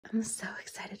I'm so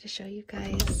excited to show you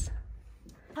guys.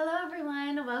 Hello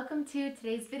everyone, welcome to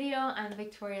today's video. I'm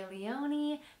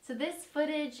VictoriaLeone. So this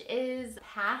footage is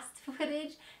past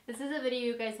footage. This is a video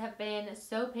you guys have been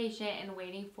so patient and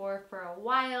waiting for a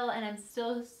while, and I'm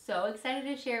still so excited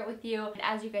to share it with you. And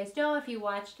as you guys know, if you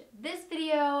watched this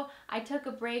video, I took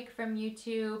a break from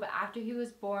YouTube after he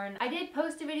was born. I did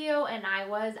post a video and I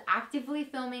was actively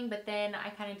filming, but then I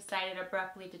kind of decided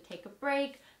abruptly to take a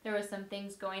break. There was some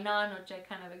things going on, which I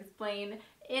kind of explained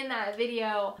in that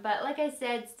video. But like I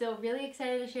said, still really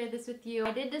excited to share this with you.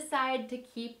 I did decide to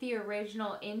keep the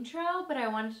original intro, but I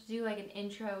wanted to do like an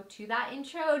intro to that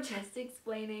intro, just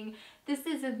explaining this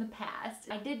is in the past.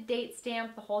 I did date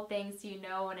stamp the whole thing so you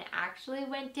know when it actually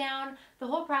went down. The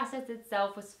whole process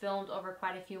itself was filmed over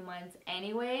quite a few months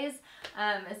anyways,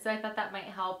 so I thought that might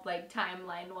help like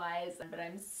timeline wise. But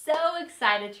I'm so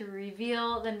excited to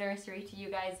reveal the nursery to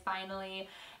you guys finally.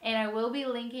 And I will be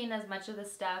linking as much of the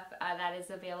stuff that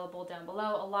is available down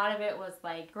below. A lot of it was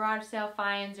like garage sale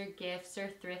finds or gifts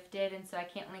or thrifted, and so I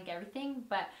can't link everything,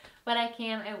 but when I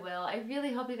can, I will. I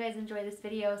really hope you guys enjoy this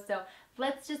video, so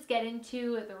let's just get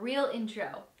into the real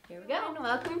intro. Here we go. And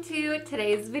welcome to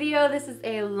today's video. This is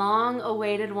a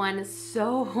long-awaited one.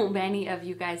 So many of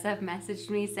you guys have messaged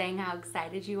me saying how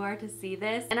excited you are to see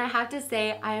this. And I have to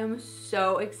say, I am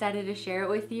so excited to share it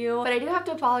with you. But I do have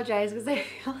to apologize because I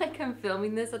feel like I'm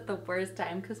filming this at the worst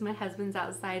time because my husband's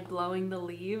outside blowing the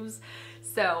leaves.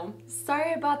 So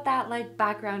sorry about that like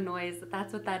background noise.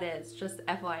 That's what that is, just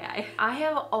FYI. I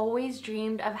have always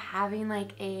dreamed of having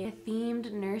like a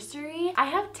themed nursery. I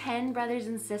have 10 brothers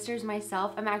and sisters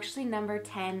myself. I'm actually number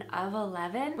 10 of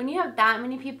 11. When you have that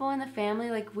many people in the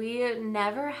family, like we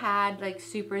never had like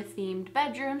super themed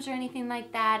bedrooms or anything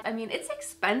like that. I mean, it's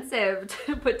expensive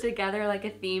to put together like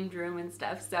a themed room and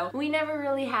stuff. So we never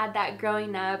really had that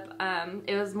growing up.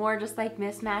 It was more just like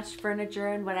mismatched furniture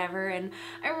and whatever. And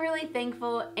I'm really thankful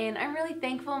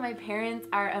my parents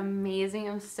are amazing.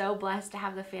 I'm so blessed to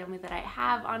have the family that I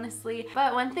have, honestly.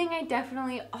 But one thing I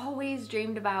definitely always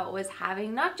dreamed about was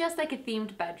having not just like a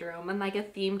themed bedroom and like a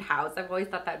themed house. I've always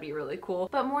thought that'd be really cool.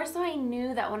 But more so I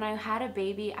knew that when I had a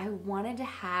baby, I wanted to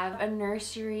have a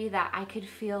nursery that I could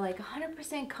feel like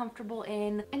 100% comfortable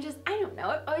in. And just, I don't know,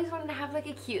 I've always wanted to have like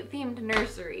a cute themed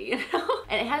nursery, you know?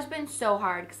 And it has been so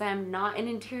hard because I'm not an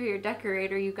interior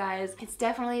decorator, you guys. It's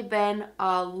definitely been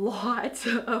a lot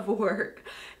of work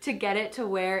to get it to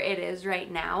where it is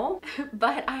right now.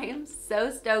 But I am so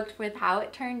stoked with how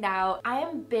it turned out. I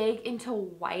am big into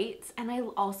white and I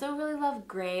also really love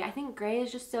gray. I think gray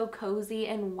is just so cozy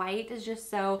and white is just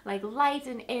so like light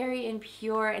and airy and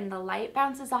pure, and the light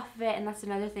bounces off of it. And that's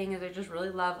another thing, is I just really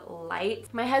love light.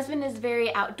 My husband is very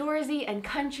outdoorsy and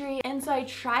country, and so I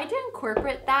tried to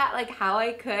incorporate that like how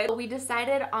I could. We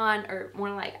decided on, or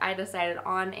more like I decided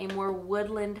on, a more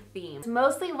woodland theme. It's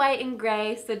mostly white and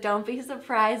gray, so don't be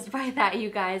surprised by that, you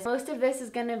guys. Most of this is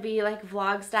gonna be like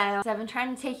vlog style. So I've been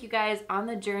trying to take you guys on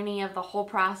the journey of the whole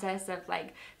process of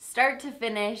like start to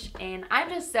finish, and I'm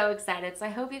just so excited. So I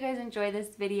hope you guys enjoy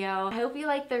this video. I hope you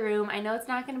like the room. I know it's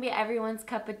not gonna be everyone's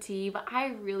cup of tea, but I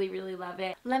really, really love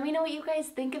it. Let me know what you guys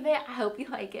think of it. I hope you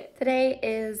like it. Today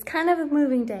is kind of a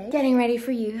moving day. Getting ready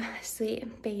for you,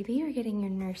 sweet baby. We're getting your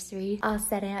nursery all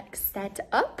set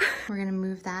up. We're gonna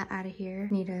move that out of here.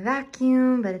 Need a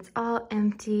vacuum, but it's all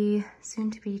empty,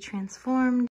 soon to be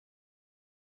transformed.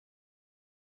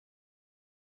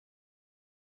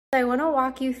 I want to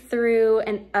walk you through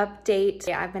an update.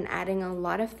 I've been adding a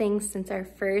lot of things since our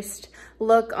first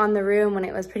look on the room when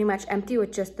it was pretty much empty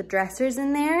with just the dressers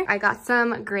in there. I got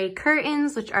some gray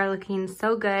curtains, which are looking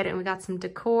so good, and we got some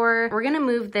decor. We're gonna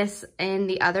move this in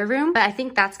the other room, but I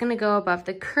think that's gonna go above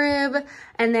the crib.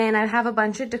 And then I have a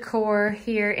bunch of decor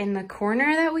here in the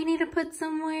corner that we need to put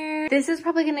somewhere. This is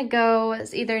probably gonna go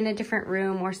either in a different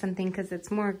room or something because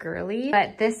it's more girly,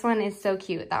 but this one is so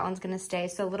cute. That one's gonna stay,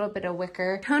 so a little bit of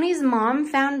wicker. Tony's mom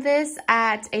found this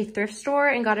at a thrift store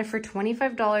and got it for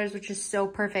 $25, which is so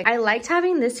perfect. I liked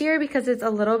having this here because it's a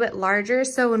little bit larger,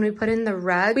 so when we put in the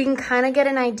rug, we can kind of get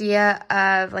an idea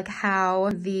of like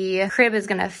how the crib is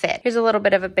gonna fit. Here's a little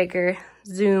bit of a bigger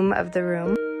zoom of the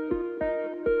room.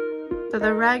 So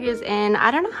the rug is in.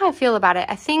 I don't know how I feel about it.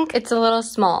 I think it's a little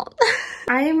small.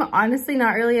 I'm honestly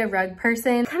not really a rug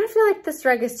person. I kind of feel like this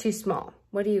rug is too small.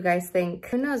 What do you guys think?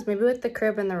 Who knows, maybe with the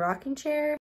crib and the rocking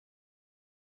chair?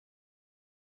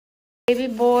 Baby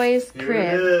boy's crib.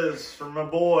 Here it is for my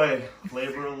boy,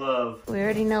 labor of love. We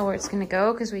already know where it's gonna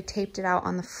go because we taped it out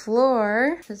on the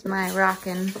floor. This is my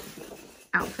rockin'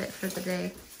 outfit for the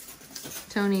day.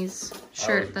 Tony's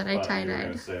shirt that I tie-dyed. You were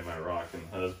gonna say my rockin'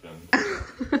 husband.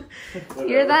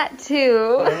 You're that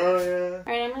too. Oh yeah. All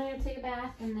right, I'm gonna go take a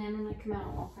bath and then when I come out,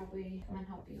 I'll probably come and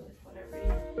help you with whatever.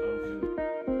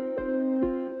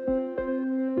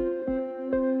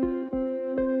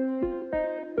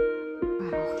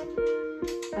 Wow,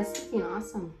 that's looking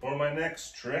awesome. For my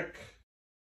next trick.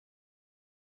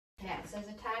 Yeah, it says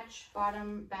attach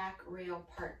bottom back rail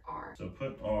part R. So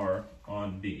put R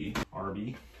on B.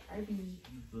 RB. RB.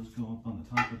 Those go up on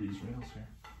the top of these rails here.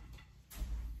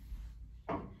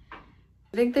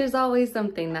 I think there's always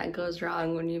something that goes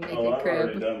wrong when you make a crib.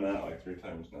 I've already done that like 3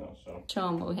 times now, so. Show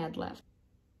them what we had left.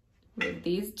 With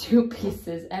these 2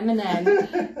 pieces, M and N.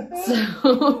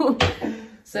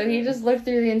 So he just looked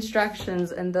through the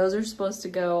instructions and those are supposed to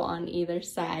go on either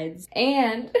sides.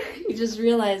 And he just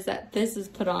realized that this is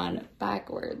put on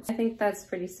backwards. I think that's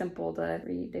pretty simple to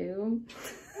redo.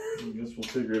 I guess we'll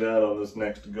figure it out on this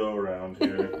next go around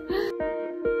here.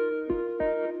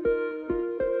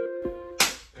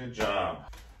 Good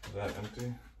job. Is that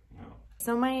empty? No.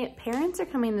 So my parents are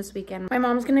coming this weekend. My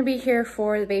mom's gonna be here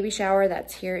for the baby shower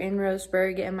that's here in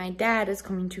Roseburg, and my dad is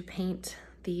going to paint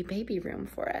the baby room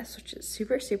for us, which is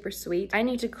super, super sweet. I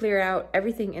need to clear out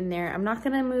everything in there. I'm not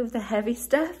gonna move the heavy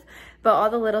stuff, but all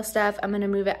the little stuff, I'm gonna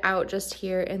move it out just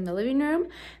here in the living room,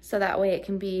 so that way it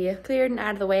can be cleared and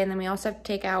out of the way. And then we also have to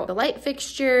take out the light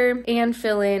fixture and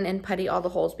fill in and putty all the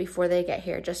holes before they get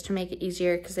here, just to make it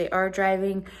easier, because they are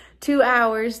driving 2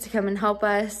 hours to come and help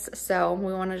us. So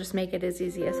we wanna just make it as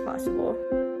easy as possible.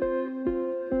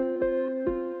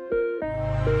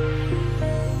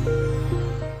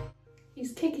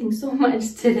 He's kicking so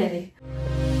much today.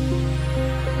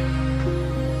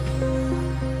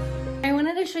 I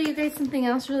wanted to show you guys something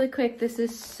else really quick. This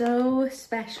is so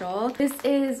special. This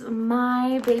is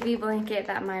my baby blanket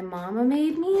that my mama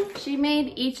made me. She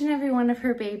made each and every one of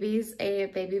her babies a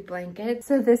baby blanket.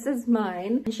 So this is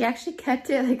mine. And she actually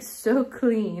kept it like so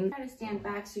clean. Try to stand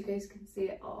back so you guys can see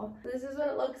it all. This is what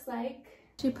it looks like.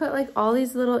 She put like all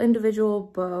these little individual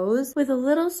bows with a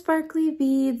little sparkly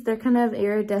beads. They're kind of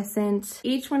iridescent.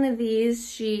 Each one of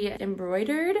these she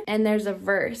embroidered, and there's a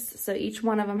verse. So each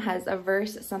one of them has a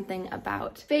verse, something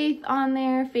about faith on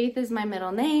there. Faith is my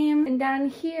middle name. And down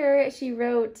here she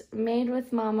wrote, "Made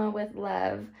with Mama with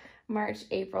love, March,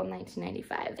 April,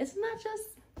 1995. Isn't that just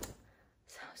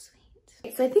so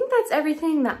sweet? So I think that's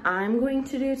everything that I'm going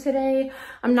to do today.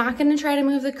 I'm not going to try to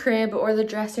move the crib or the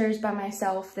dressers by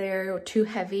myself. They're too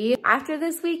heavy. After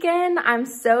this weekend, I'm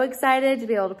so excited to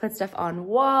be able to put stuff on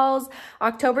walls.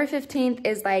 October 15th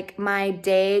is like my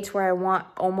day to where I want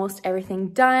almost everything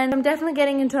done. I'm definitely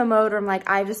getting into a mode where I'm like,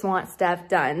 I just want stuff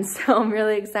done. So I'm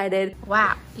really excited.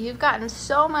 Wow, you've gotten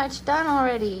so much done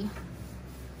already.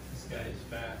 This guy is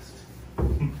fast.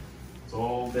 It's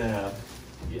all dad.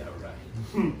 Yeah,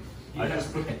 right. I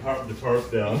just put the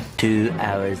tarp down. 2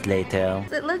 hours later.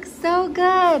 It looks so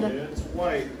good. Yeah, it's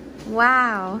white.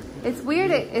 Wow. It's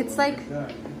weird. It's like,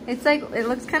 it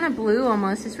looks kind of blue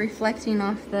almost. It's reflecting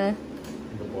off the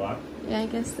black? Yeah, I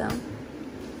guess so.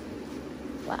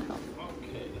 Wow.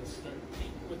 Okay, let's start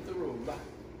with the robot.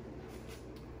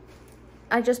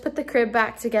 I just put the crib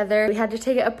back together. We had to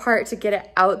take it apart to get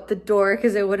it out the door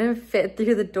because it wouldn't fit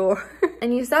through the door.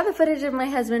 And you saw the footage of my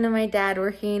husband and my dad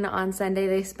working on Sunday.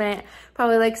 They spent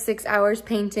probably like 6 hours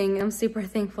painting. I'm super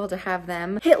thankful to have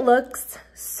them. It looks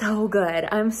so good.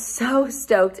 I'm so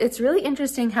stoked. It's really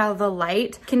interesting how the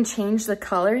light can change the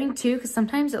coloring too, because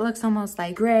sometimes it looks almost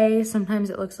like gray, sometimes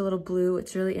it looks a little blue.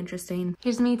 It's really interesting.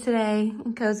 Here's me today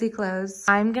in cozy clothes.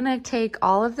 I'm gonna take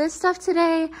all of this stuff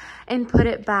today and put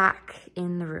it back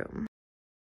in the room.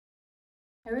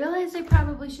 I realized I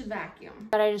probably should vacuum,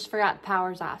 but I just forgot the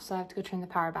power's off, so I have to go turn the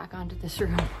power back onto this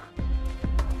room.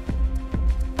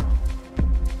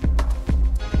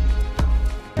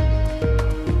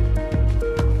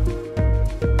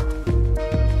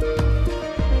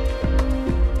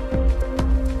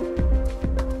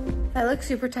 I look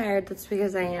super tired, that's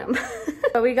because I am.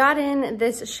 But we got in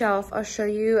this shelf. I'll show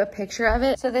you a picture of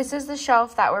it. So this is the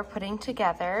shelf that we're putting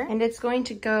together, and it's going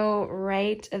to go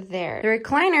right there. The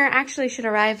recliner actually should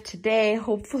arrive today,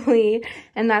 hopefully,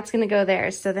 and that's gonna go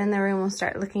there. So then the room will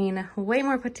start looking way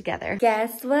more put together.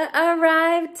 Guess what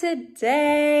arrived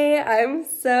today? I'm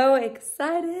so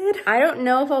excited. I don't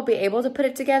know if I'll be able to put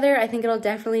it together. I think it'll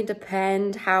definitely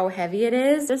depend how heavy it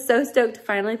is. Just so stoked to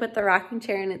finally put the rocking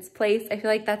chair in its place. I feel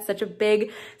like that's such a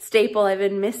big staple I've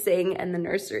been missing in the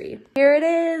nursery. Here it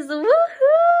is,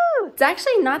 woohoo! It's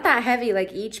actually not that heavy,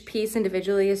 like each piece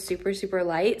individually is super, super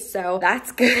light, so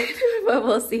that's good, but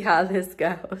we'll see how this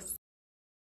goes.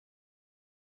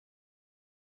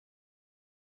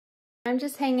 I'm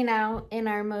just hanging out in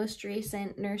our most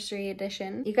recent nursery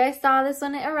edition. You guys saw this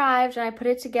when it arrived and I put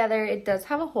it together. It does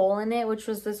have a hole in it, which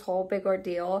was this whole big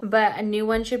ordeal, but a new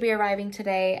one should be arriving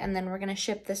today, and then we're gonna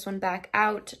ship this one back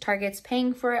out. Target's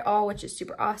paying for it all, which is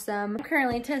super awesome. I'm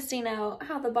currently testing out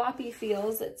how the boppy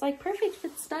feels. It's like perfect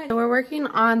fit snug. So we're working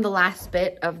on the last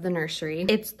bit of the nursery.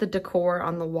 It's the decor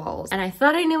on the walls, and I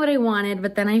thought I knew what I wanted,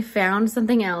 but then I found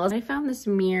something else. I found this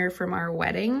mirror from our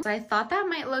wedding, so I thought that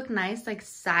might look nice like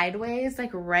sideways,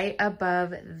 like right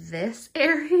above this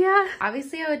area.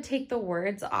 Obviously I would take the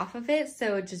words off of it, so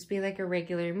it would just be like a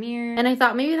regular mirror, and I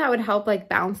thought maybe that would help like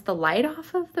bounce the light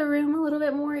off of the room a little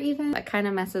bit more even. That kind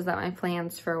of messes up my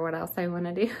plans for what else I want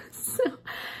to do.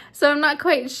 So I'm not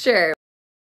quite sure.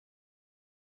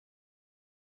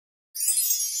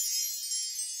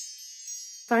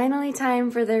 Finally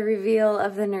time for the reveal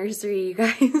of the nursery, you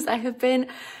guys. I have been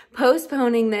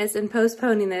postponing this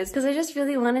because I just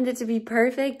really wanted it to be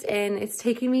perfect, and it's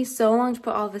taken me so long to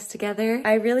put all this together.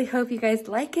 I really hope you guys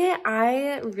like it.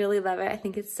 I really love it. I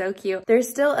think it's so cute. There's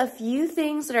still a few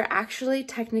things that are actually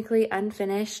technically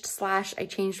unfinished / I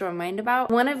changed my mind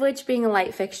about. One of which being a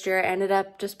light fixture. I ended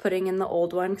up just putting in the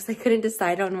old one because I couldn't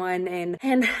decide on one, and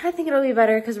I think it'll be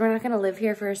better because we're not gonna live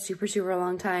here for a super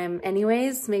long time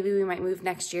anyways. Maybe we might move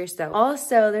next year. So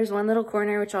also there's one little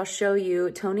corner which I'll show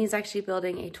you. Tony's actually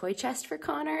building a toy chest for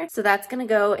Connor, so that's gonna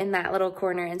go in that little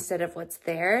corner instead of what's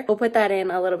there. We'll put that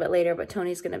in a little bit later, but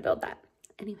Tony's gonna build that.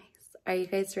 Anyways, are you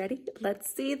guys ready?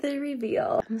 Let's see the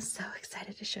reveal. I'm so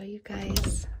excited to show you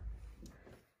guys.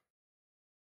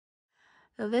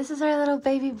 So this is our little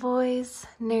baby boy's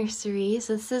nursery.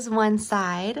 So this is one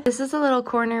side. This is a little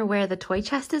corner where the toy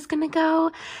chest is gonna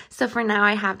go. So for now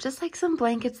I have just like some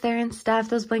blankets there and stuff.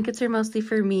 Those blankets are mostly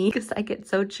for me because I get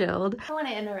so chilled. I want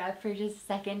to interrupt for just a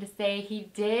second to say he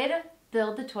did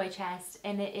build the toy chest,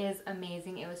 and it is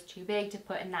amazing. It was too big to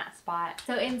put in that spot.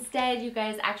 So instead, you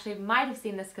guys actually might have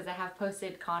seen this because I have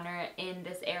posted Connor in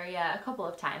this area a couple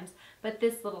of times, but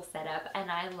this little setup,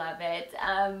 and I love it.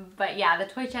 But yeah, the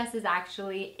toy chest is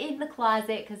actually in the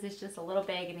closet because it's just a little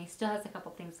big and he still has a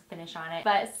couple things to finish on it.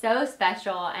 But so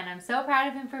special, and I'm so proud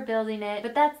of him for building it.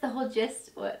 But that's the whole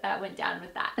gist what that went down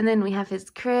with that. And then we have his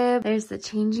crib. There's the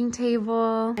changing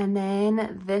table. And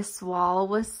then this wall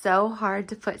was so hard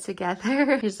to put together.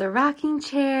 Here's a rocking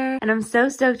chair, and I'm so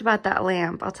stoked about that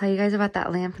lamp. I'll tell you guys about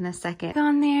that lamp in a second.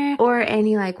 On there, or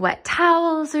any like wet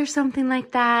towels or something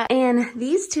like that. And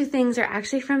these two things are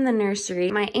actually from the nursery.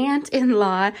 My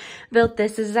aunt-in-law built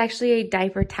this. This is actually a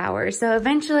diaper tower, so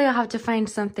eventually I'll have to find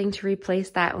something to replace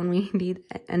that when we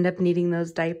end up needing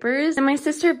those diapers. And my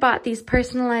sister bought these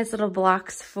personalized little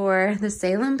blocks for the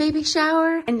Salem baby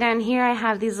shower, and down here I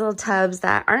have these little tubs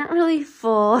that aren't really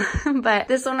full, but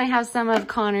this one I have some of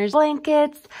Connor's blankets,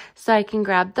 so I can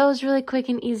grab those really quick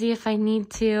and easy if I need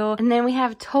to. And then we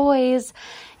have toys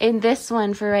in this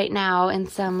one for right now, and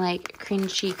some like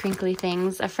crinkly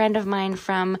things. A friend of mine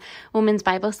from Women's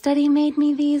Bible Study made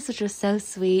me these, which was so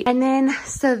sweet. And then,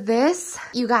 so this,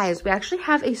 you guys, we actually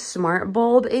have a smart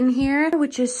bulb in here,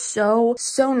 which is so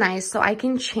nice. So I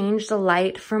can change the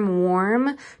light from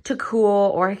warm to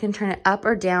cool, or I can turn it up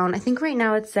or down. I think right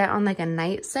now it's set on like a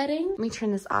night setting. Let me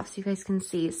turn this off so you guys can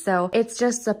see. So it's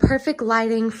just the perfect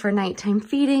lighting for nighttime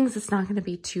feedings. It's not gonna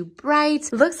be too bright.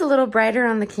 It looks a little brighter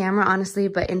on the camera, honestly,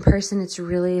 but in person it's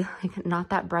really like not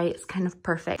that bright. It's kind of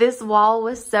perfect. This wall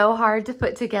was so hard to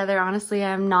put together. Honestly,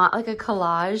 I'm not like a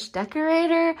collage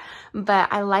decorator,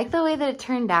 but I like the way that it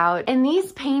turned out. And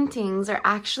these paintings are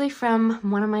actually from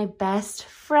one of my best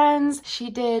friends. She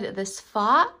did this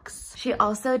fox. She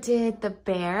also did the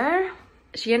bear.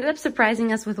 She ended up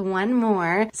surprising us with one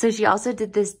more. So she also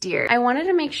did this deer. I wanted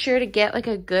to make sure to get like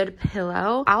a good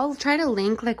pillow. I'll try to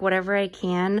link like whatever I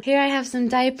can. Here I have some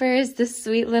diapers, this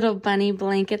sweet little bunny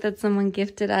blanket that someone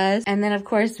gifted us. And then of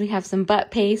course we have some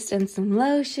butt paste and some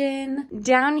lotion.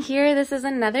 Down here, this is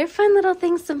another fun little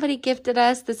thing somebody gifted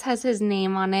us. This has his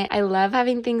name on it. I love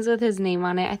having things with his name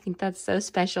on it. I think that's so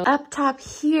special. Up top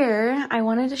here, I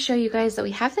wanted to show you guys that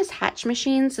we have this hatch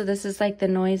machine. So this is like the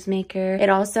noise maker. It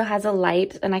also has a light,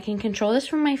 and I can control this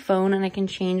from my phone, and I can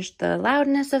change the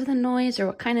loudness of the noise or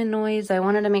what kind of noise. I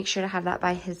wanted to make sure to have that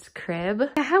by his crib.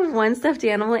 I have one stuffed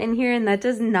animal in here, and that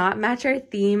does not match our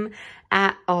theme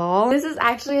at all. This is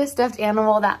actually a stuffed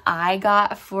animal that I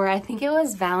got for, I think it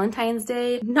was Valentine's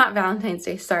Day. Not Valentine's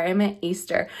Day, sorry, I meant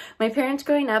Easter. My parents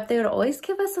growing up, they would always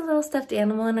give us a little stuffed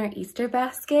animal in our Easter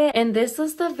basket. And this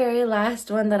was the very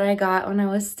last one that I got when I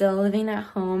was still living at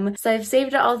home. So I've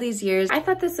saved it all these years. I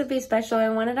thought this would be special. I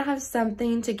wanted to have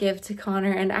something to give to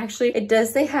Connor. And actually it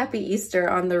does say Happy Easter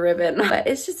on the ribbon, but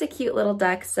it's just a cute little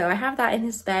duck. So I have that in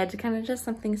his bed, kind of just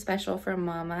something special for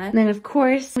Mama. And then of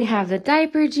course we have the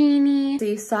diaper genie. So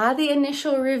you saw the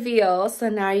initial reveal. So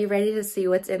now you're ready to see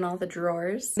what's in all the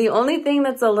drawers. The only thing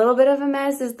that's a little bit of a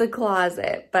mess is the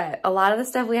closet, but a lot of the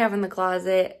stuff we have in the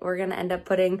closet, we're gonna end up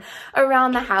putting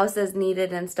around the house as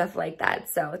needed and stuff like that.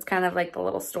 So it's kind of like the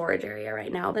little storage area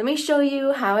right now. Let me show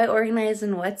you how I organize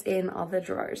and what's in all the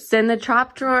drawers. So in the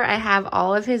top drawer, I have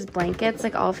all of his blankets,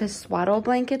 like all of his swaddle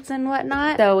blankets and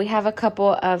whatnot. So we have a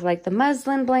couple of like the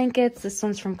muslin blankets. This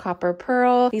one's from Copper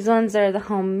Pearl. These ones are the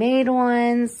homemade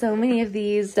ones. So many of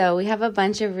these. So we have a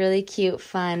bunch of really cute,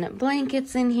 fun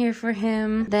blankets in here for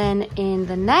him. Then in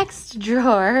the next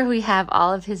drawer, we have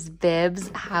all of his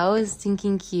bibs. How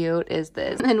stinking cute is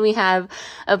this? And we have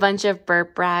a bunch of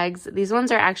burp rags. These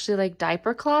ones are actually like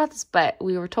diaper cloths, but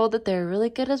we were told that they're really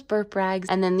good as burp rags.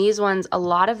 And then these ones, a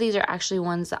lot of these are actually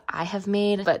ones that I have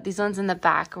made, but these ones in the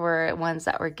back were ones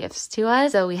that were gifts to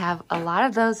us. So we have a lot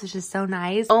of those, which is so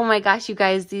nice. Oh my gosh, you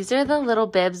guys, these are the little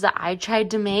bibs that I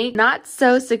tried to make, not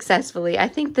so successfully. I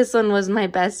think this one was my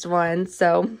best one.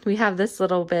 So we have this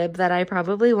little bib that I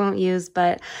probably won't use,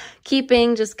 but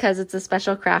keeping just because it's a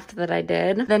special craft that I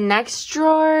did. The next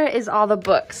drawer is all the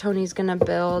books. Tony's gonna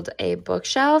build a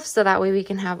bookshelf so that way we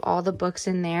can have all the books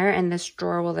in there and this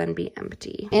drawer will then be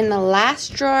empty. In the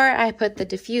last drawer, I put the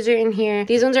diffuser in here.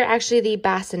 These ones are actually the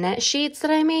bassinet sheets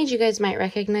that I made. You guys might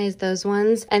recognize those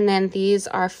ones. And then these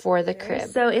are for the crib.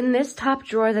 So in this top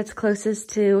drawer that's closest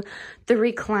to the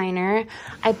recliner,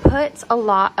 I put a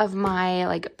lot of my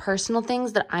like personal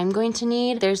things that I'm going to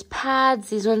need. There's pads.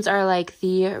 These ones are like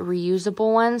the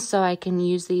reusable ones, so I can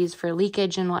use these for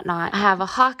leakage and whatnot. I have a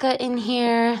haka in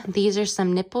here. These are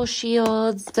some nipple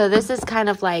shields. So this is kind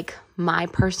of like my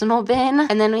personal bin.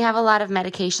 And then we have a lot of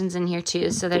medications in here too.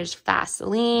 So there's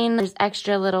Vaseline, there's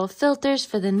extra little filters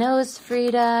for the nose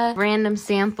Frida, random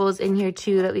samples in here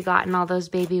too that we got in all those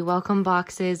baby welcome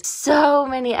boxes. So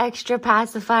many extra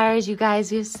pacifiers, you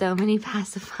guys, we have so many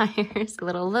pacifiers.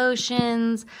 Little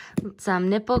lotions, some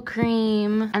nipple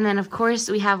cream, and then of course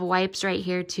we have wipes right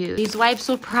here too. These wipes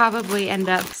will probably end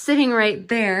up sitting right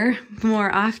there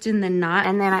more often than not.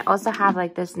 And then I also have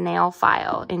like this nail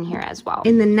file in here as well.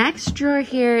 In the next drawer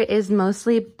here is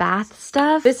mostly bath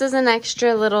stuff. This is an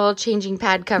extra little changing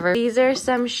pad cover. These are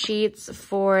some sheets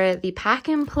for the pack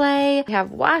and play. We have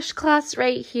washcloths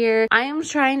right here. I am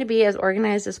trying to be as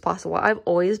organized as possible. I've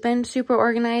always been super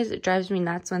organized. It drives me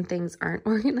nuts when things aren't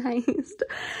organized.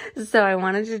 So I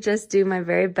wanted to just do my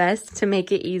very best to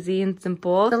make it easy and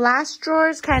simple. The last drawer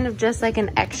is kind of just like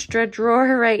an extra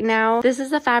drawer right now. This is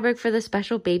the fabric for the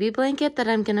special baby blanket that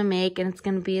I'm gonna make, and it's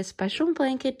gonna be a special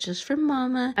blanket just for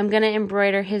Mama. I'm gonna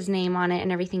embroider his name on it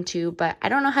and everything too, but I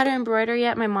don't know how to embroider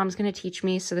yet. My mom's gonna teach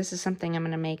me, so this is something I'm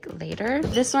gonna make later.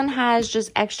 This one has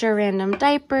just extra random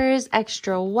diapers,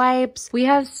 extra wipes. We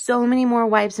have so many more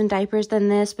wipes and diapers than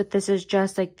this, but this is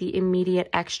just like the immediate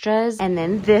extras. And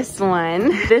then this one,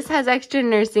 this has extra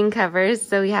nursing covers.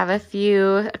 So we have a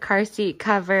few car seat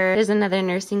cover. There's another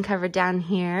nursing cover down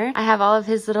here. I have all of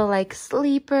his little like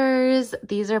sleepers.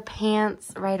 These are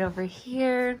pants right over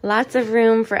here. Lots of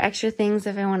room for extra things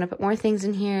if I want to put more things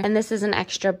in here. And this is an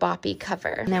extra boppy cover.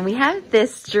 And then we have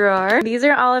this drawer. These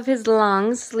are all of his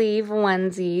long sleeve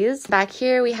onesies. Back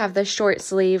here we have the short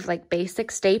sleeve like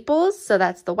basic staples. So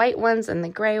that's the white ones and the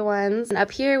gray ones. And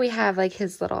up here we have like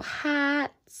his little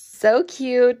hat. So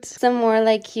cute. Some more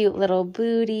like cute little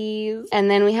booties.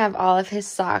 And then we have all of his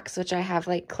socks, which I have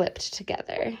like clipped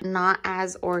together. Not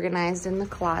as organized in the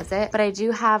closet, but I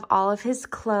do have all of his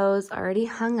clothes already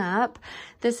hung up.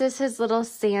 This is his little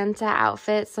Santa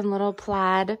outfit, some little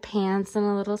plaid pants and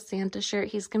a little Santa shirt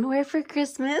he's gonna wear for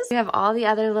Christmas. We have all the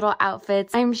other little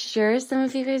outfits. I'm sure some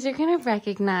of you guys are gonna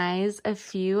recognize a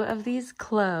few of these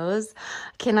clothes.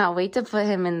 Cannot wait to put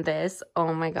him in this.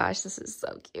 Oh my gosh, this is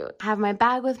so cute. I have my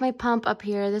bag with my pump up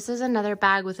here. This is another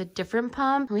bag with a different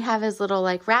pump. We have his little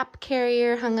like wrap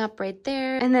carrier hung up right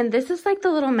there. And then this is like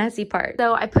the little messy part.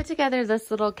 So I put together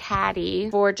this little caddy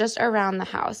for just around the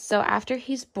house. So after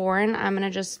he's born, I'm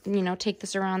gonna just, you know, take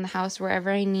this around the house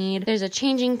wherever I need. There's a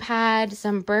changing pad,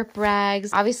 some burp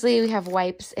rags. Obviously we have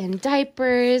wipes and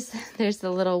diapers. There's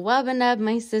the little wubba nub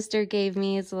my sister gave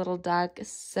me. It's a little duck,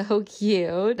 so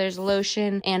cute. There's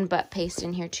lotion and butt paste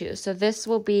in here too. So this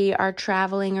will be our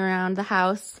traveling around the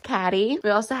house bath caddy. We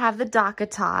also have the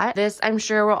DECOR. This I'm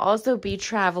sure will also be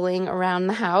traveling around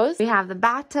the house. We have the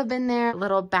bathtub in there,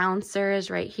 little bouncers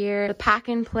right here, the pack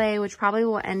and play, which probably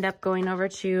will end up going over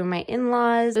to my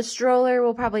in-laws. The stroller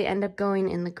will probably end up going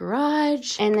in the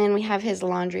garage. And then we have his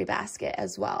laundry basket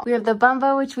as well. We have the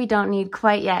Bumbo, which we don't need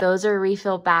quite yet. Those are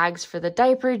refill bags for the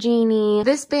diaper genie.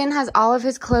 This bin has all of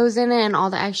his clothes in it and all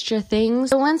the extra things.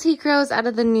 So once he grows out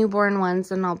of the newborn ones,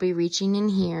 then I'll be reaching in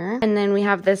here. And then we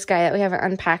have this guy that we haven't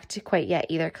unpacked quite yet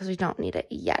either because we don't need it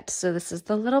yet. So this is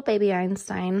the little baby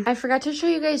Einstein. I forgot to show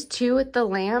you guys too with the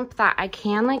lamp that I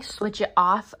can like switch it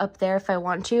off up there if I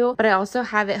want to, but I also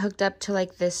have it hooked up to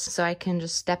like this so I can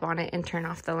just step on it and turn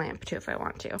off the lamp too if I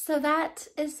want to. So that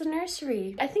is the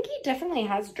nursery. I think he definitely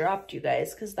has dropped, you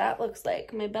guys, because that looks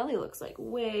like, my belly looks like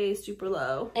way super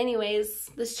low. Anyways,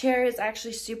 this chair is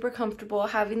actually super comfortable.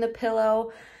 Having the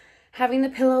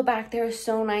pillow back there is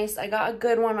so nice. I got a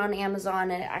good one on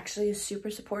Amazon and it actually is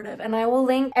super supportive. And I will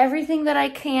link everything that I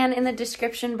can in the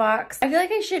description box. I feel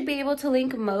like I should be able to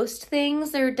link most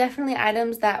things. There are definitely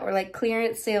items that were like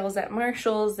clearance sales at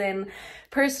Marshall's and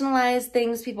personalized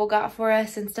things people got for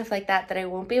us and stuff like that that I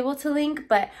won't be able to link,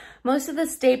 but most of the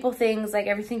staple things like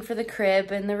everything for the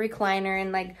crib and the recliner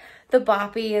and like the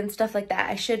boppy and stuff like that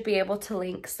I should be able to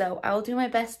link, so I'll do my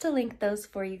best to link those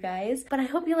for you guys. But I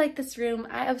hope you like this room.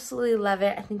 I absolutely love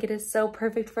it. I think it is so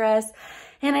perfect for us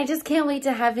and I just can't wait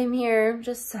to have him here. I'm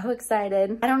just so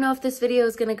excited. I don't know if this video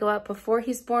is gonna go up before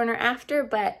he's born or after,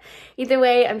 but either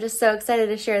way, I'm just so excited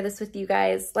to share this with you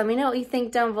guys. Let me know what you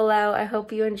think down below. I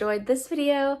hope you enjoyed this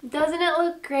video. Doesn't it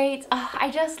look great? Oh,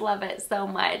 I just love it so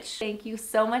much. Thank you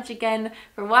so much again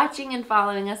for watching and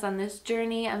following us on this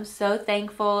journey. I'm so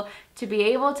thankful to be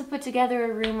able to put together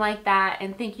a room like that,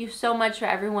 and thank you so much for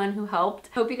everyone who helped.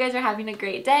 Hope you guys are having a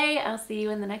great day. I'll see you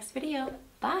in the next video.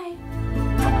 Bye.